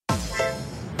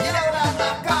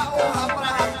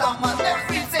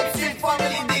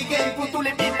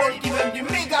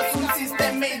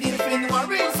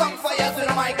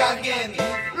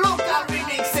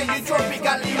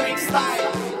style.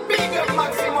 Big up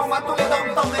maximum à tous les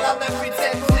dom-toms de la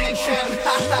 987 Nation.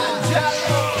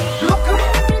 Look up,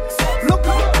 look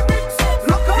up,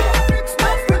 look up,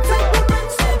 987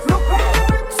 look up,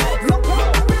 look up,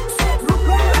 look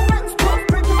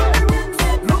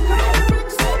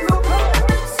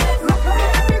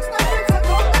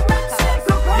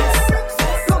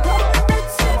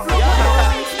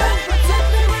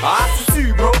ah,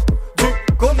 tu bro, tu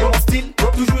connais mon style,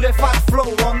 toujours des fat flow,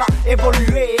 on a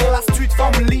évolué, la street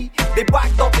family, des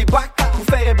bacs dans tes bacs, pour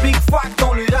faire un big fuck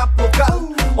dans le rap local.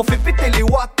 On fait péter les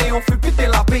watts et on fait péter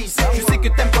la bass. Je sais que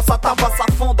t'aimes quand ça tabasse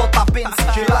à fond dans ta Benz.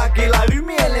 J'ai lagué la rue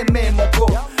mais elle aimait mon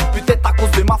corps. Peut-être à cause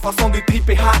de ma façon de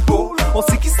tripper hardcore. On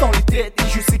sait qui sont les traites et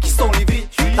je sais qui sont les vrais.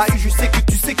 T'as eu, je sais que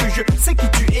tu sais que je sais qui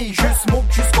tu es. Je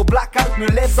smoke jusqu'au blackout, me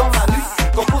laisse dans la nuit.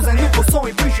 Compose un nouveau son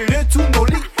et puis je retourne au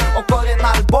lit. Encore un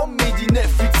album, Made in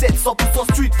 987. Sort tout son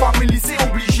street family, c'est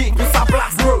obligé que ça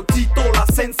place. Bro, Tito, la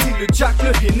Sensi, le Jack,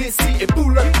 le Hennessy. Et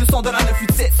pull up le son de la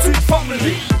 987 Street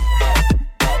Family.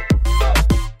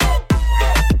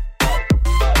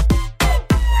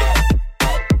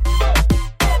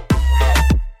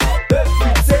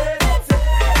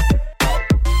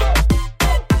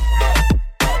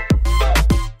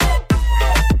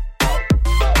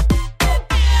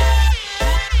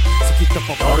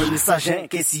 Dans le message,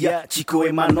 Kessia, Chico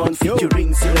et Manon,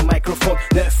 featuring sur le microphone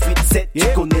 987, tu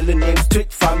connais le name Street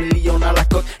Family, on a la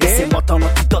cote. Et c'est moi ton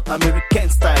antidote American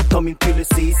style, comme il peut le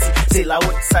sait ici, c'est la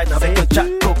Westside avec un Jack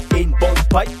Coke et une bonne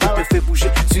pipe. Tu te fais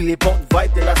bouger sur les bonnes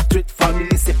vibes de la Street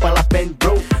Family, c'est pas la peine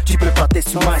bro. Tu peux partir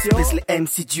sur MySpace, les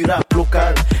MC du rap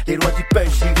local, les rois du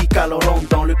punch lyrical, on rentre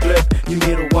dans le club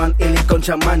numéro 1 et les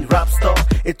Gunjaman rap star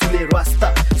et tous les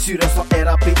rastas sur un son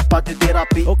RAP, pas de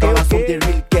dérapé, dans la zone des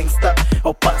real gangsta.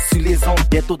 On passe sur les ondes,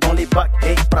 bientôt dans les bacs.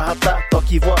 Hey, Prata, toi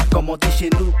qui vois, comme on dit chez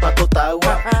nous, pas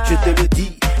Totawa. Je te le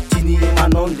dis, Tini et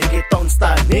Manon, les reggaeton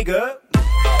style, nigga.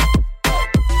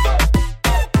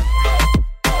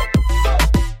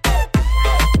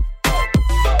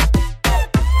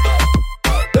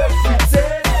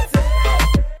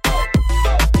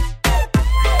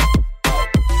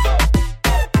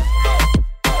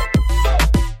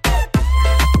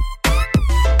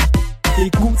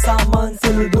 Écoute ça man,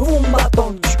 c'est le nouveau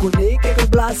bâton. Tu connais quelques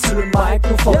blagues sur le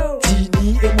microphone.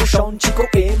 Tini, Emotion, Chico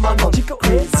et Manon.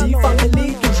 Crazy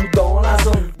Family, toujours dans la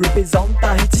zone. Représente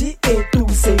Tahiti et tous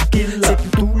ses kills. C'est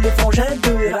pour tous les frangins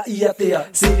de la IATA.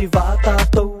 C'est les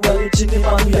Vatato, le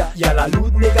Chinemania. Y'a la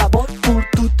loot mégabonne pour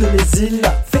toutes les îles.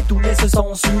 Fait tourner ce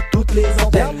son sur toutes les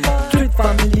antennes. Street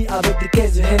Family avec des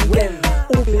caisses de Henkel.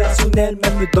 Opérationnel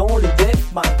même dans le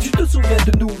death. Man, tu te souviens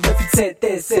de nous, 987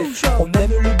 SF. On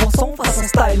aime le bon son façon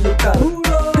style local.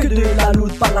 Que de la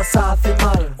loot par là ça fait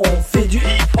mal. On fait du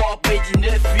hip-hop et du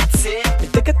 987. Mais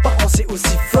t'inquiète pas, on s'est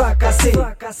aussi fracassé.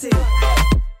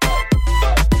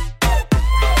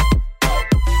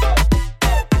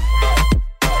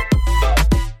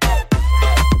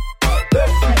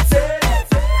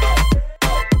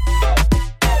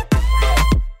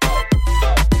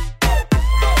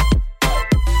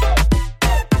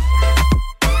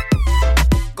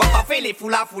 Les fous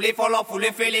la foule, les follow, fous le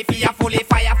feu, les filles à fond, les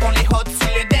fire font les hot sur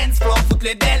le dance floor, foutent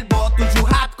le delbo, toujours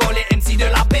hardcore, les MC de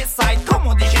la best side. Comme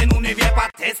on dit chez nous, ne viens pas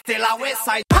tester la west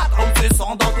side. Hard rock se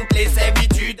sent dans toutes les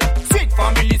servitudes. Street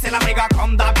Family, c'est la méga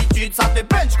comme d'habitude. Ça te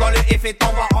punch quand le effet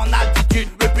t'envoie en altitude.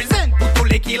 Represent pour tous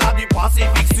les killers du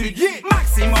Pacifique Sud.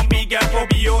 Maximum big up au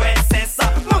BOSS.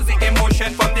 Music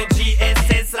emotion comme des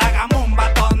GSS. La Ramon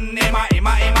Baton,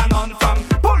 Emanon femme.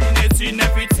 Pauline dessus,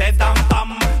 987 dam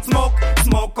dam.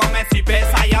 Smoke comme un super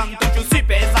saiyan. Toujours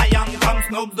super saiyan comme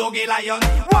Snoop Dogg et Lion.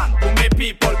 One pour mes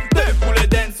people, deux pour le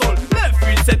dancehall.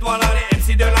 987 voilà les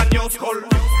MC de la New School.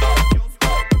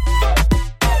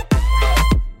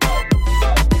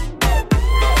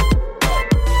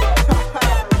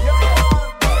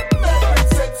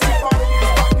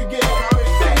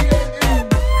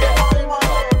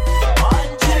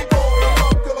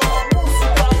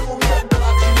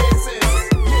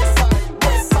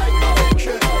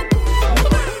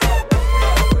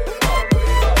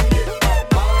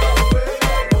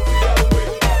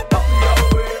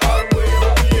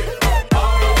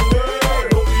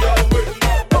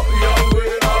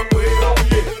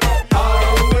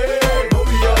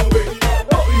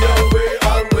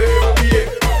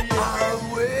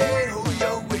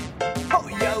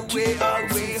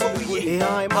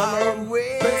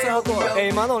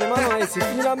 C'est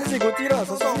fini la musique, au là,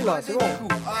 ça suffit là, c'est bon.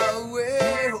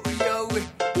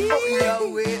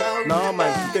 Non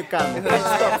man, tu te calmes.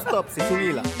 Stop, c'est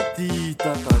fini là. Dis,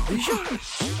 t'as déjà.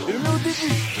 Et le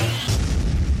début.